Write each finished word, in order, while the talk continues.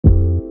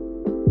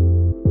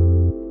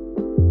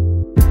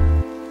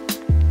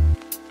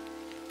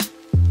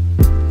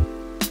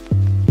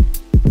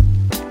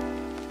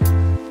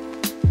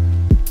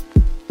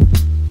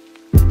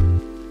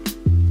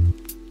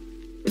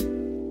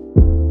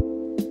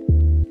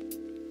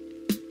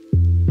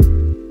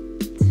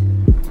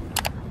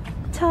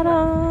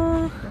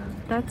Ta-da!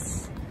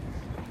 That's...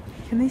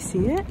 Can they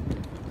see it?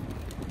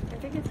 I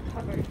think it's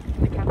covered.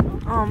 The Capitol.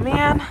 Oh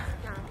man.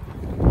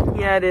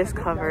 Yeah, it is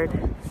covered.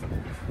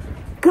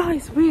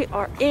 Guys, we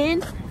are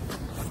in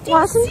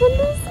Washington,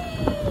 D.C.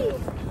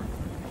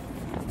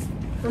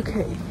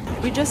 Okay,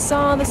 we just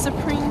saw the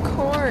Supreme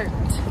Court.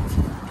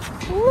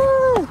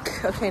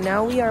 Look! Okay,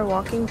 now we are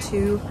walking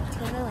to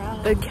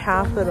the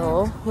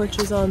Capitol, which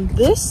is on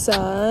this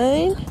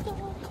side.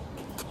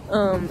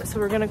 So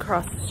we're gonna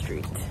cross the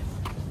street.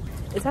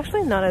 It's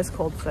actually not as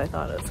cold as I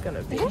thought it was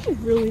gonna be. It's actually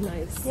really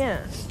nice.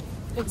 Yeah.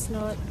 It's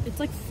not, it's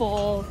like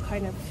fall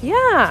kind of.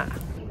 Yeah.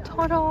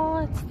 Ta-da,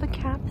 it's the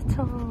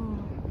Capitol.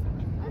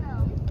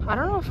 I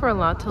don't know if we're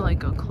allowed to like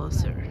go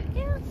closer.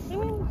 Yeah. I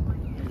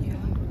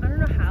don't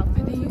know how.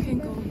 I think you can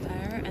go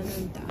there and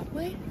then that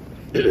way.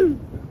 You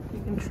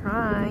can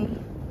try.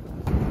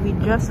 We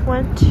just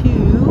went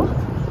to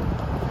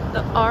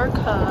the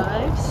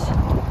archives.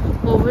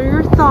 What were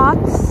your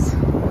thoughts?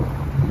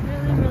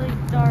 Really, really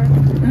dark.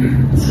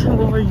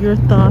 What were your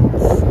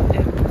thoughts?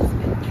 It was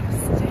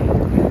interesting.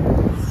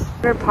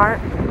 Favorite part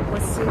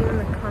was seeing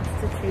the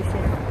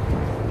Constitution.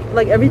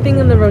 Like everything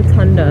in the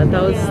rotunda.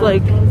 That was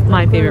like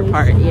my favorite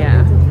part.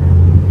 Yeah.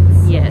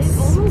 Yes. It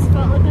almost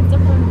felt like a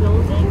different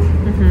building.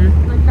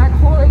 Mm-hmm. Like that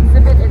whole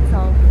exhibit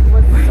itself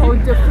was so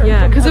different.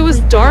 Yeah, because it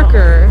was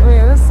darker. Oh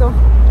yeah, it was so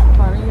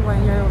funny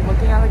when you're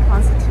looking at the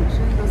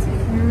Constitution. Those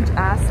huge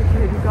ass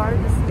security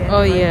guards just standing. Oh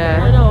right yeah.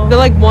 there. I know. They're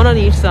like one on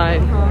each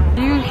side.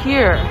 Do you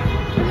hear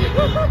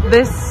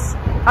this?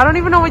 I don't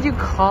even know what you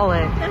call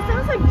it. That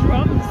sounds like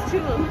drums too.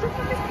 Who the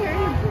fuck is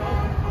carrying a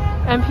drum?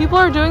 And people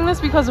are doing this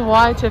because of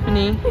why,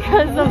 Tiffany?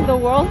 Because of the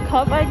World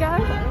Cup, I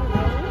guess.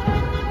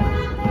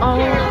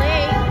 Oh.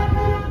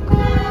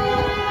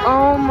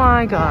 Oh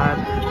my god.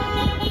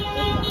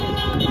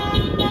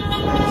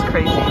 It's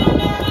crazy.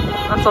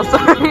 I'm so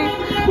sorry.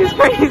 He's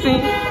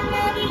crazy.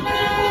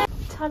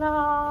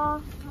 Ta-da!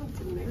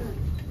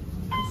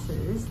 This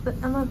is the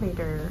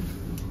elevator.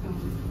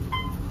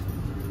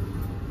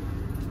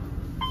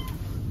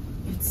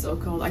 It's so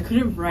cold. I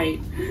couldn't write.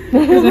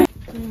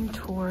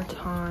 Tour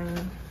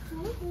time.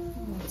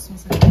 It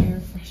smells like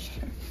air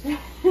freshener.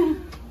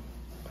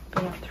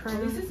 Bathroom.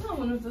 This is not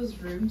one of those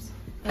rooms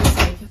that's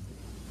like.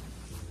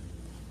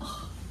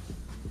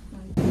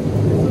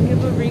 We'll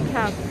give a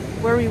recap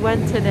where we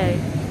went today.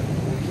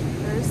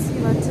 First,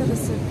 we went to the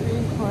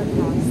Supreme Court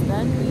house.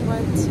 Then we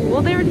went to.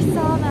 Well, they already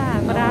saw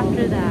that, but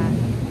after that,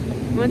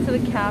 we went to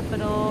the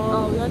Capitol.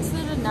 Oh, we went to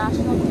the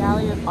National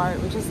Gallery of Art,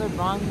 which is the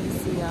wrong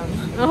museum.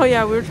 Oh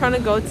yeah, we were trying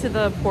to go to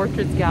the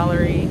Portraits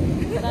Gallery.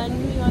 Then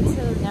we went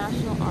to the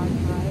National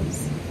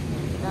Archives.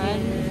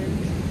 Then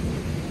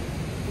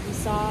we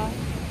saw a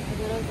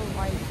bit of the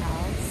White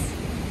House.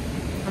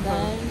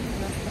 Then we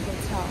went to the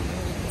hotel and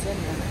we had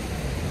dinner,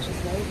 which is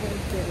very, very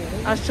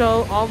good. I'll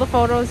show all the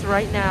photos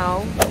right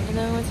now. And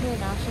then we went to the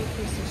National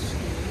Christmas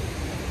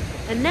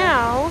Tree. And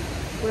now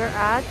we're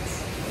at,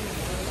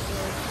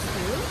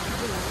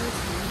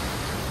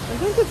 I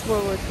think it's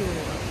World War II.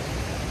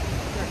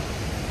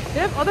 They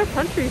have other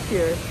countries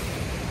here.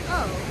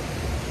 Oh.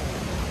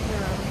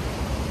 Yeah.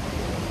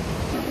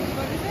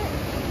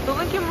 The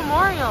Lincoln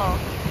Memorial.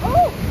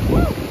 Oh!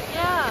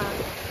 Yeah.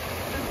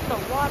 This is the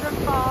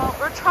waterfall.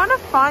 We're trying to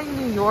find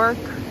New York.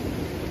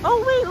 Oh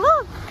wait,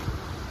 look!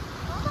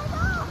 Oh my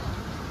god!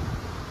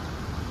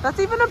 That's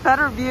even a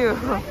better view.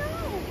 I know!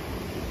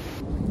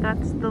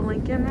 That's the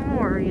Lincoln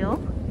Memorial.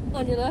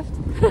 On your left?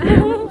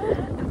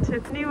 And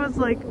Tiffany was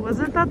like,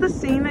 wasn't that the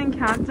scene in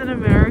Captain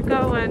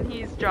America when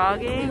he's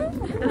jogging?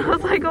 And I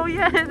was like, oh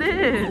yeah, it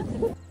is.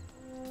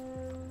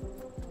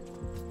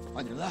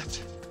 On your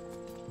left.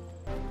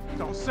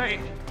 Don't say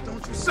it.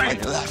 Don't you say On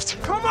it. your left.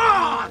 Come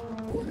on!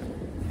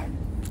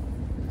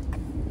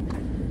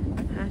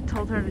 I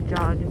told her to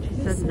jog and she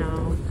said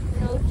no.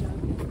 No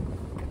joke.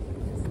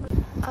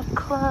 Up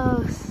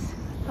close.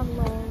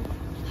 Hello.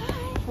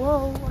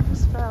 Whoa, I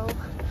just fell.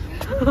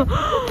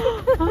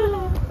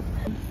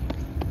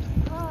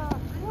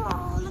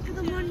 Whoa, look at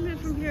the monument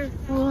from here.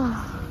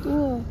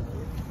 Whoa.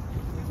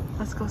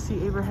 Let's go see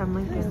Abraham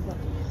Lincoln.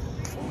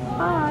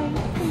 Hi.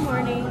 Good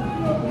morning.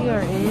 We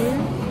are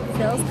in.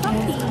 Phil's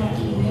coffee.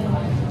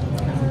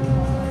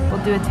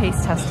 We'll do a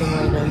taste testing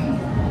later.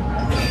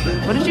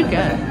 What did you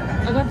get?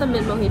 I got the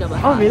mint mojito.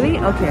 Oh really?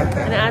 Okay.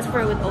 And I asked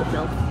for it with oat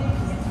milk.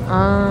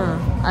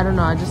 I don't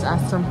know. I just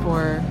asked them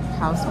for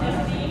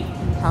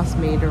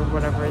housemaid or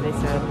whatever they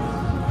said.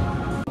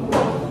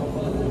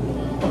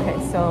 Okay,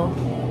 so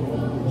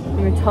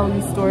you were telling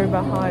me a story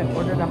about how I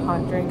ordered a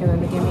hot drink and then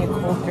they gave me a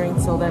cold drink,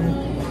 so then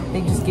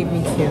they just gave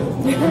me two.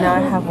 And now I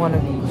have one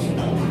of each.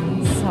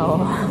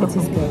 So it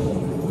is good.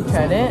 You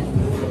tried it?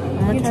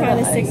 I'm gonna try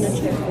the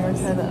signature. I'm gonna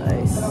try the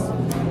ice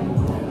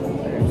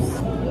first.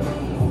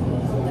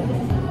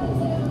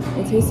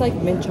 It tastes like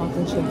mint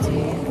chocolate chip to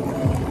me.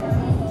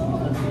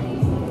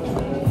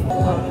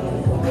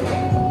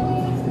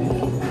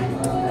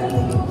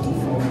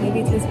 Maybe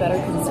it tastes better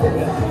because it's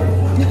green.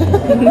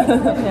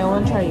 Okay, I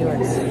want to try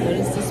yours. What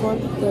is this one?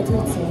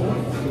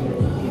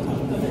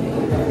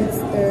 It's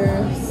their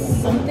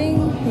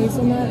something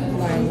hazelnut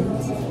blend,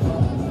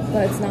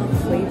 but it's not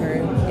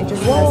flavored. It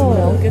just has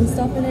milk and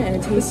stuff in it, and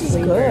it tastes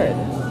flavored. Good.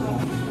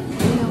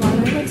 Yeah, why am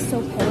I like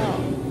so pale?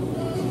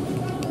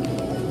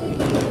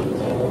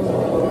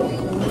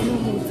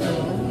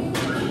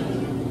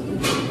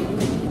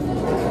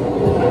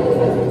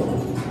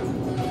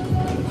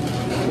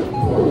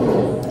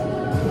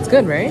 It's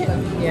good, right?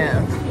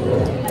 Yeah.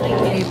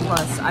 A+.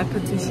 I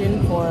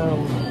petition for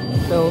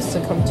Bills to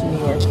come to New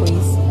York,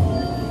 please.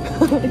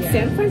 It's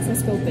San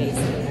Francisco based.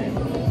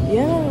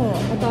 Yeah.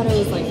 I thought it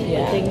was like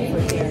a thing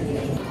for here.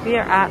 We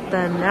are at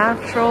the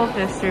Natural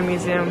History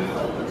Museum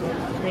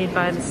made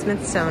by the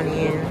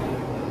Smithsonian.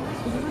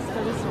 Is this a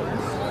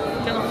Stegosaurus?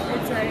 No,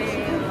 it's a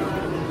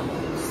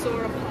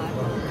sauropod.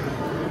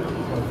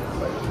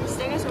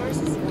 Stegosaurus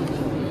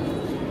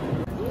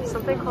is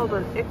Something called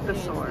an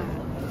ichthyosaur.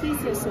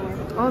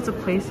 plesiosaur. Oh, it's a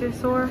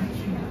plesiosaur?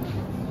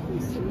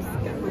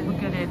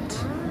 Look at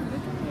it.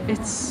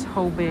 It's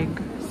so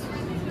big.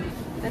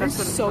 That is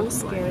so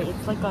scary.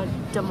 It's like a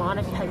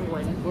demonic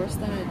penguin. Worse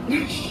than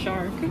a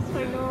shark.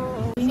 I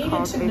know. It's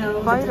called a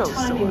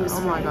phytosaur.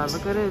 Oh my god,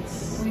 look at it.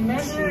 We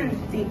measured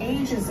the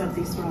ages of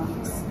these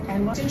rocks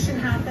and what extinction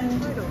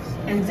happened,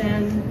 and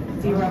then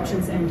the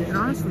eruptions ended. It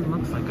honestly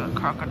looks like a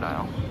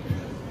crocodile.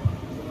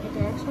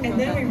 And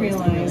then we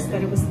realized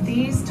that it was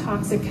these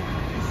toxic. This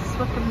is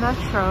what the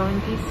metro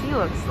in DC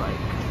looks like.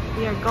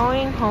 We are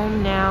going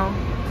home now,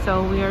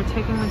 so we are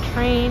taking the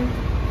train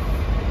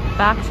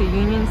back to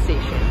Union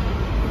Station.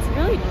 It's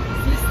really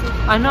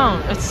nice. I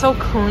know, it's so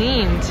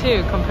clean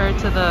too compared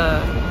to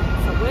the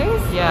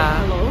Subways?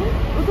 Yeah. Hello?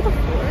 Look at the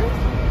floors.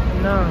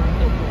 no.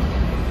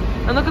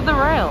 And look at the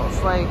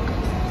rails, like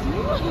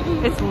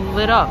it's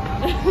lit up.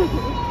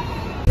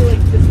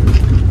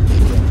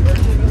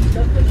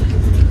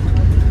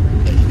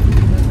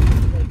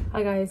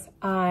 Hi guys,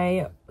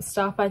 I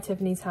stopped by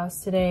Tiffany's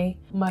house today.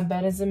 My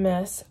bed is a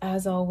mess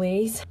as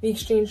always. We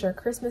exchanged our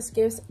Christmas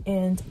gifts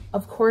and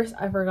of course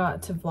I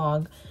forgot to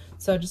vlog.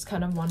 So I just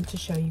kind of wanted to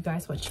show you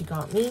guys what she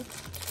got me.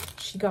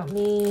 She got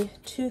me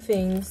two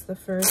things. The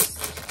first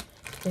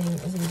thing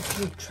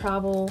is a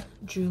travel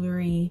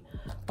jewelry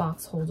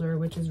box holder,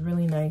 which is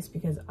really nice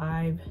because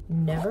I've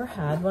never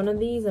had one of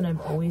these and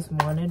I've always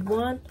wanted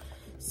one.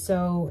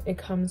 So it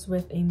comes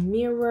with a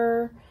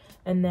mirror,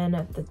 and then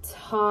at the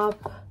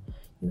top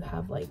you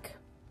have like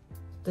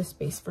the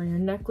space for your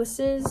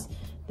necklaces.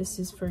 This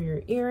is for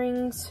your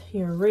earrings,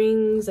 your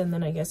rings, and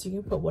then I guess you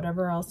can put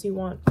whatever else you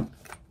want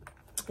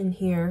in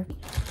here.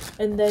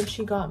 And then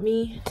she got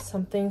me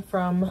something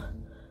from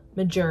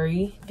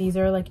Majuri. These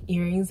are like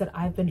earrings that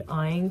I've been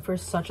eyeing for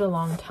such a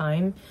long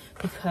time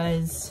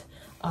because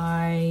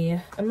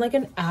I'm like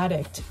an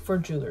addict for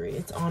jewelry.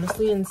 It's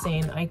honestly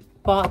insane. I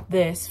bought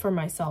this for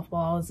myself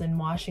while I was in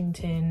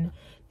Washington,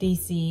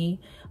 DC.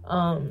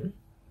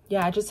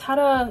 Yeah, I just had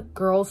a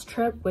girls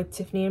trip with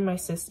Tiffany and my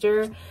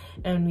sister,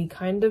 and we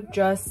kind of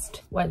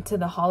just went to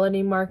the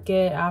holiday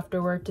market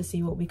afterward to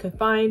see what we could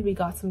find. We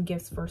got some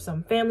gifts for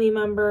some family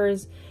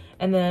members,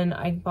 and then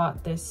I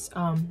bought this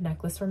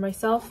necklace for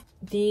myself.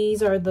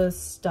 These are the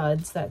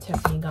studs that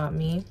Tiffany got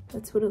me.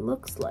 That's what it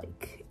looks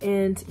like.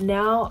 And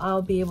now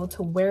I'll be able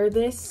to wear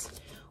this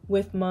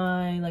with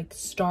my like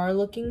star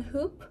looking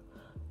hoop.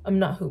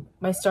 Not hoop,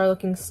 my star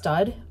looking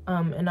stud.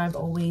 And I've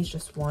always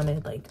just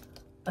wanted like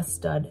a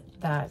stud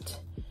that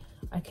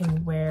I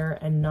can wear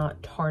and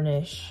not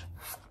tarnish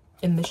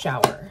in the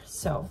shower.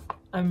 So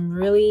I'm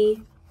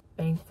really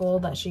thankful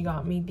that she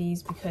got me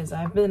these because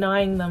I've been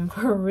eyeing them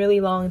for a really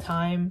long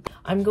time.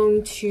 I'm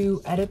going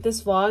to edit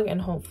this vlog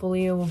and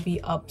hopefully it will be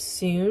up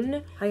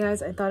soon. Hi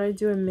guys, I thought I'd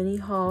do a mini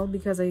haul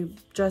because I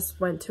just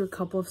went to a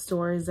couple of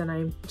stores and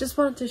I just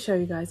wanted to show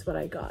you guys what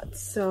I got.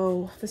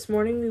 So this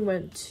morning we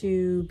went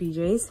to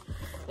BJ's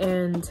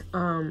and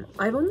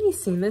I've only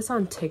seen this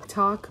on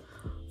TikTok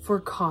for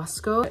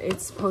Costco.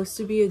 It's supposed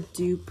to be a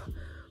dupe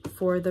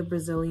for the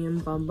Brazilian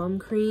Bum Bum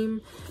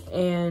Cream,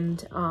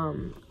 and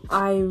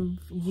I've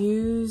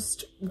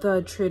used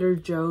the Trader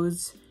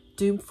Joe's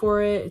dupe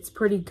for it. It's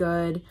pretty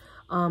good,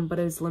 but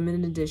it was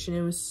limited edition.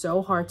 It was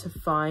so hard to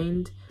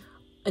find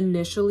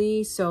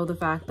initially, so the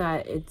fact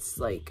that it's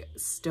like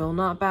still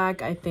not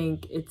back, I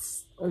think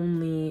it's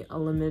only a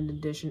limited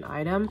edition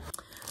item.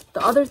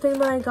 The other thing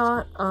that I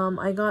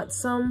got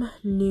some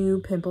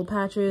new pimple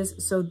patches.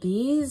 So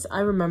these,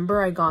 I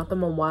remember I got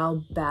them a while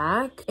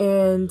back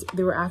and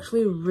they were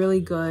actually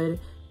really good.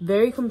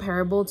 Very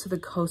comparable to the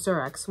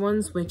CosRX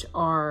ones, which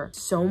are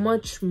so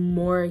much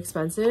more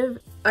expensive.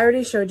 I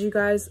already showed you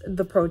guys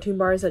the protein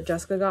bars that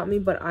Jessica got me,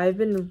 but I've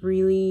been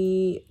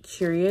really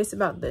curious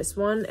about this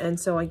one. And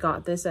so I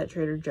got this at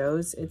Trader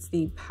Joe's. It's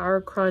the Power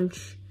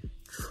Crunch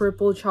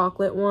triple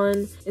chocolate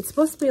one. It's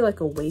supposed to be like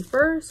a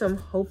wafer, so I'm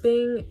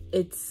hoping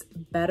it's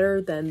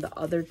better than the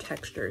other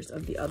textures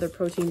of the other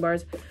protein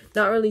bars.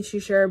 Not really too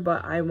sure,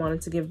 but I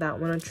wanted to give that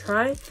one a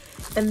try.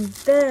 And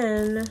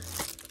then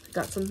I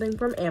got something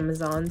from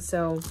Amazon.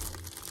 So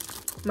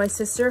my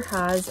sister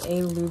has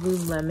a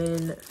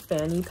Lululemon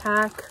fanny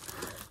pack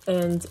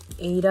And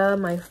Ada,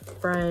 my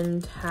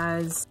friend,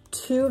 has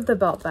 2 of the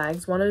belt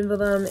bags. One of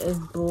them is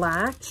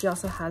black. She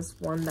also has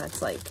one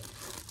that's like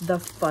the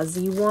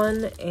fuzzy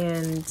one,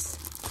 and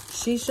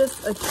she's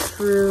just a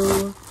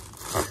true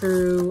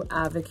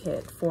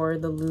advocate for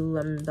the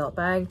Lululemon belt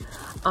bag.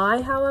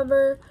 I,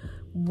 however,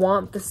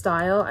 want the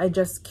style. I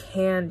just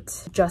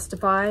can't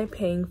justify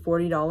paying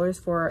 $40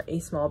 for a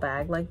small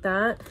bag like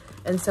that.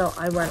 And so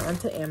I went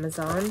onto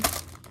Amazon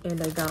and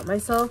I got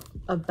myself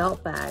a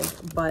belt bag,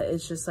 but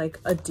it's just like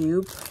a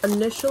dupe.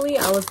 Initially,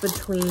 I was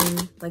between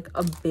like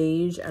a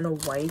beige and a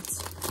white,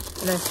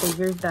 and I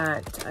figured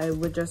that I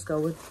would just go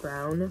with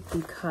brown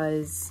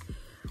because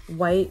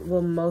white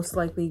will most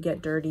likely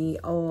get dirty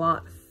a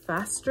lot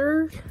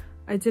faster.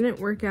 I didn't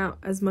work out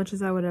as much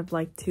as I would have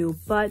liked to,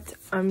 but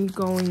I'm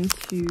going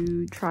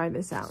to try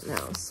this out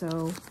now.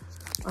 So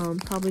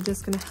probably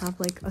just gonna have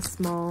like a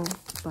small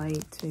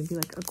bite, maybe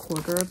like a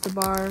quarter of the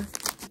bar.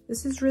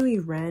 This is really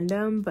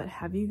random, but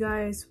have you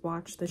guys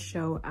watched the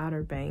show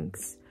Outer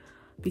Banks?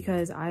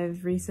 Because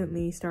I've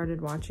recently started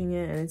watching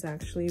it and it's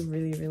actually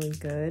really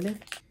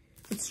good.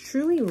 It's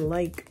truly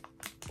like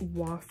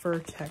wafer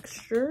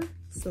texture,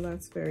 so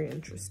that's very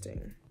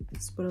interesting.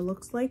 That's what it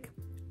looks like.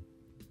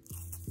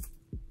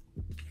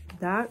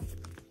 That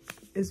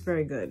is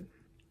very good.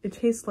 It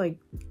tastes like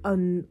a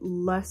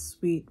less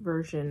sweet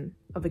version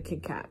of a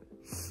Kit Kat.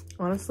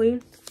 Honestly,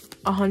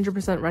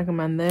 100%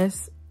 recommend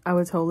this. I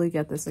would totally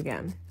get this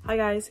again. Hi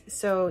guys,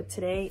 so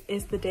today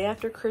is the day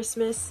after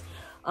Christmas.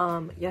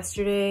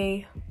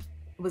 Yesterday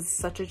was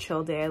such a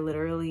chill day. I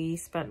literally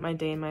spent my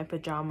day in my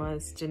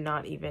pajamas, did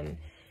not even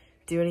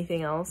do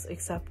anything else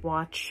except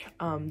watch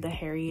the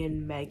Harry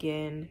and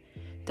Meghan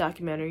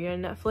documentary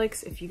on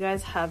Netflix. If you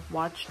guys have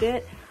watched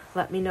it,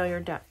 let me know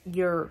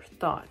your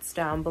thoughts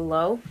down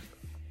below.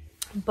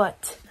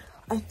 But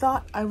I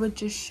thought I would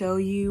just show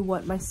you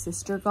what my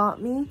sister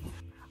got me.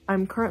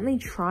 I'm currently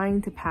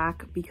trying to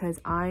pack because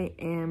I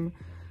am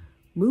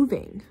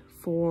moving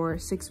for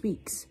 6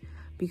 weeks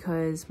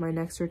because my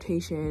next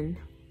rotation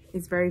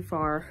is very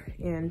far,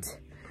 and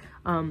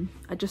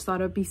I just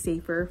thought it would be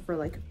safer for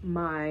like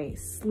my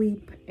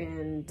sleep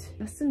and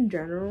just in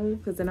general,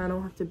 because then I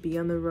don't have to be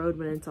on the road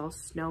when it's all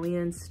snowy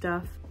and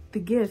stuff. The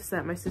gifts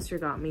that my sister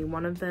got me,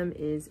 one of them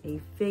is a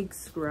fig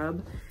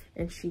scrub,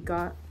 and she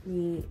got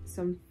me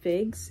some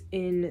figs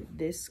in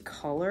this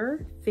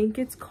color. I think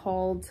it's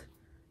called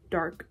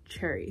dark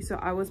cherry. So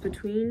I was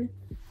between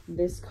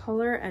this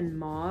color and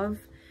mauve,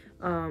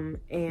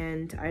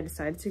 and I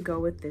decided to go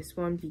with this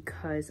one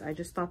because I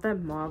just thought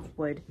that mauve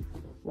would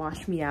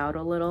wash me out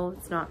a little.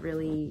 It's not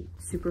really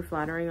super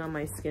flattering on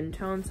my skin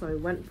tone, so I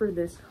went for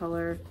this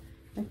color.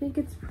 I think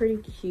it's pretty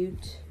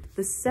cute.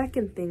 The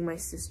second thing my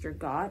sister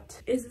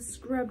got is a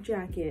scrub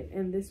jacket,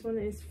 and this one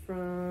is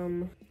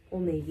from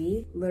Old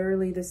Navy.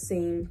 Literally the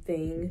same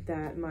thing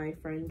that my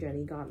friend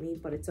Jenny got me,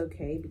 but it's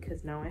okay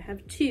because now I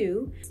have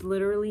 2. It's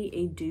literally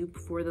a dupe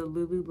for the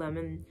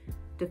Lululemon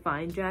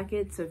Define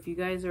jacket, so if you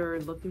guys are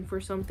looking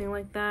for something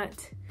like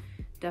that,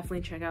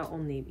 definitely check out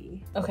Old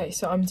Navy. Okay,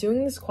 so I'm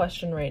doing this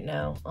question right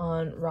now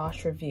on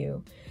Rosh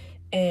Review,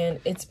 and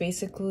it's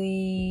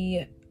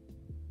basically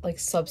like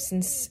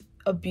substance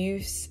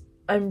abuse.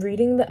 I'm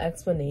reading the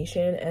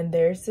explanation, and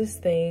there's this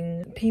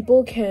thing,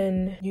 people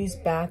can use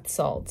bath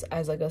salts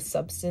as like a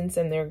substance,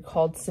 and they're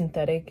called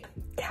synthetic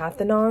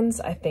cathinons.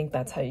 I think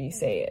that's how you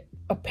say it.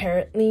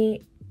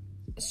 Apparently,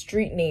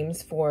 street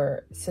names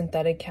for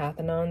synthetic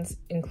cathinons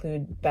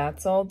include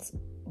bath salts,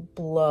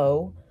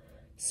 blow,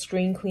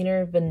 screen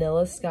cleaner,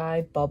 vanilla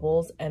sky,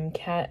 bubbles,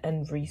 MCAT,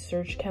 and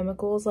research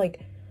chemicals. Like,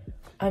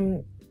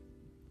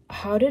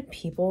 how did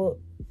people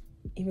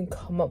even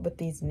come up with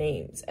these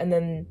names? And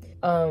then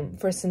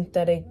for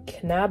synthetic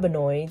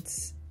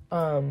cannabinoids,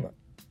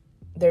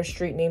 their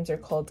street names are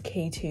called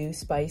K2,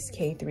 Spice,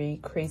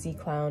 K3, Crazy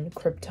Clown,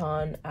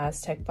 Krypton,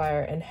 Aztec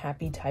Fire, and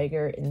Happy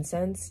Tiger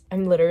Incense.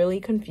 I'm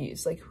literally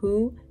confused. Like,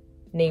 who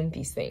named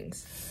these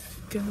things?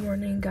 Good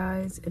morning,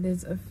 guys. It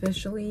is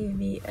officially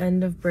the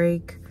end of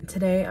break.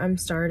 Today I'm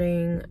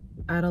starting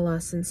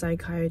adolescent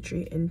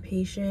psychiatry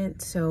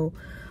inpatient, so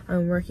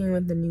I'm working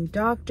with the new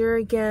doctor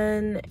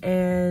again,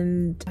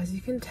 and as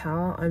you can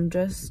tell, I'm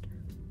just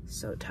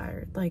so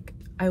tired. Like,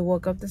 I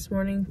woke up this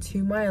morning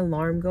to my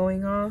alarm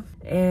going off,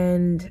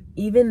 and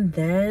even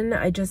then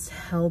I just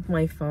held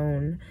my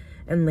phone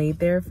and laid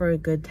there for a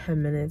good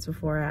 10 minutes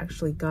before I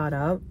actually got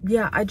up.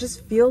 Yeah, I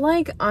just feel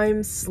like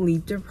I'm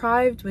sleep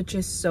deprived, which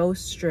is so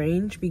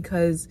strange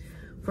because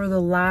for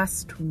the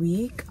last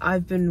week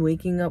I've been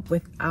waking up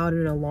without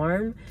an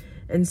alarm,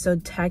 and so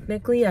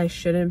technically I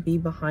shouldn't be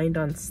behind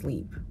on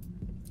sleep,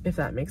 if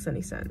that makes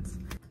any sense.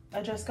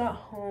 I just got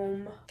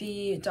home.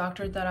 The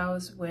doctor that I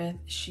was with,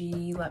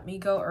 she let me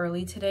go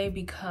early today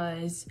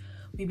because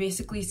we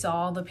basically saw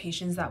all the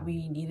patients that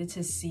we needed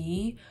to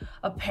see.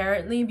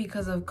 Apparently,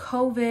 because of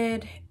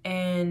COVID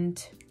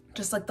and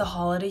just like the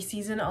holiday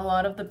season, a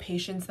lot of the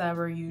patients that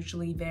were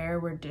usually there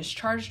were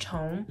discharged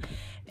home,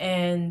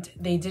 and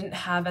they didn't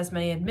have as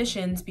many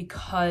admissions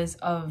because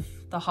of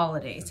the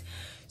holidays.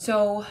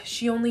 So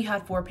she only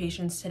had 4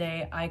 patients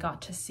today. I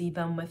got to see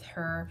them with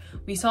her.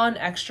 We saw an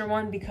extra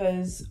one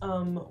because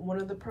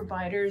one of the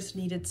providers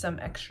needed some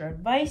extra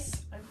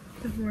advice.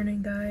 Good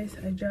morning, guys.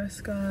 I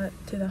just got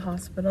to the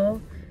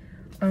hospital.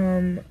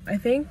 I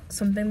think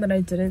something that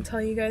I didn't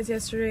tell you guys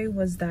yesterday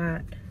was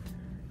that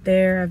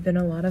there have been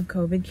a lot of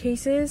COVID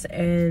cases,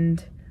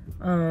 and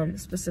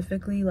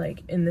specifically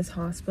like in this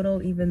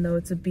hospital, even though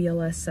it's a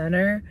BLS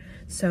center,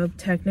 so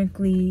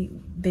technically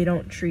they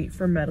don't treat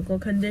for medical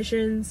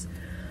conditions.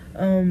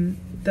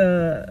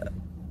 The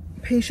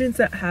patients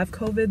that have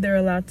COVID, they're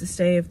allowed to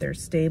stay if they're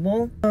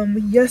stable.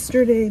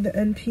 Yesterday, the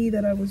NP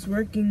that I was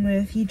working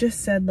with, he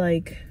just said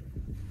like,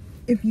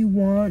 if you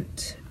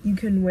want, you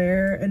can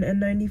wear an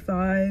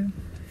N95,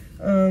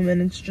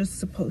 and it's just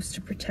supposed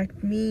to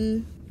protect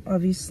me.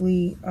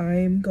 Obviously,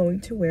 I'm going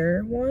to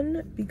wear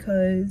one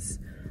because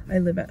I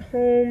live at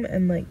home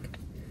and like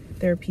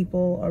there are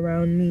people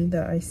around me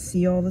that I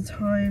see all the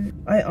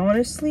time. I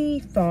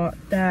honestly thought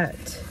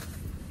that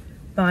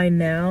by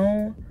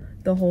now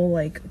the whole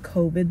like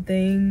COVID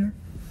thing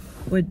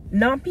would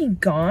not be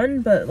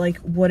gone, but like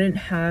wouldn't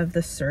have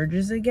the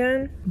surges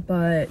again,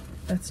 but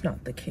that's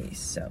not the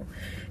case. So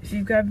if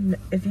you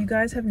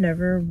guys have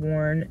never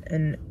worn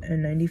an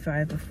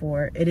N95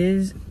 before, it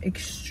is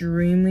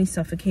extremely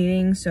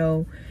suffocating.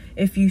 So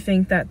if you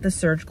think that the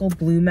surgical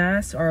blue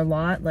masks are a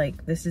lot,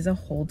 like this is a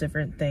whole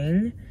different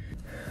thing.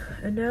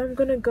 And now I'm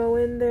gonna go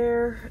in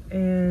there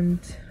and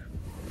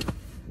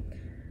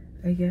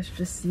I guess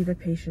just see the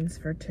patients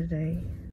for today.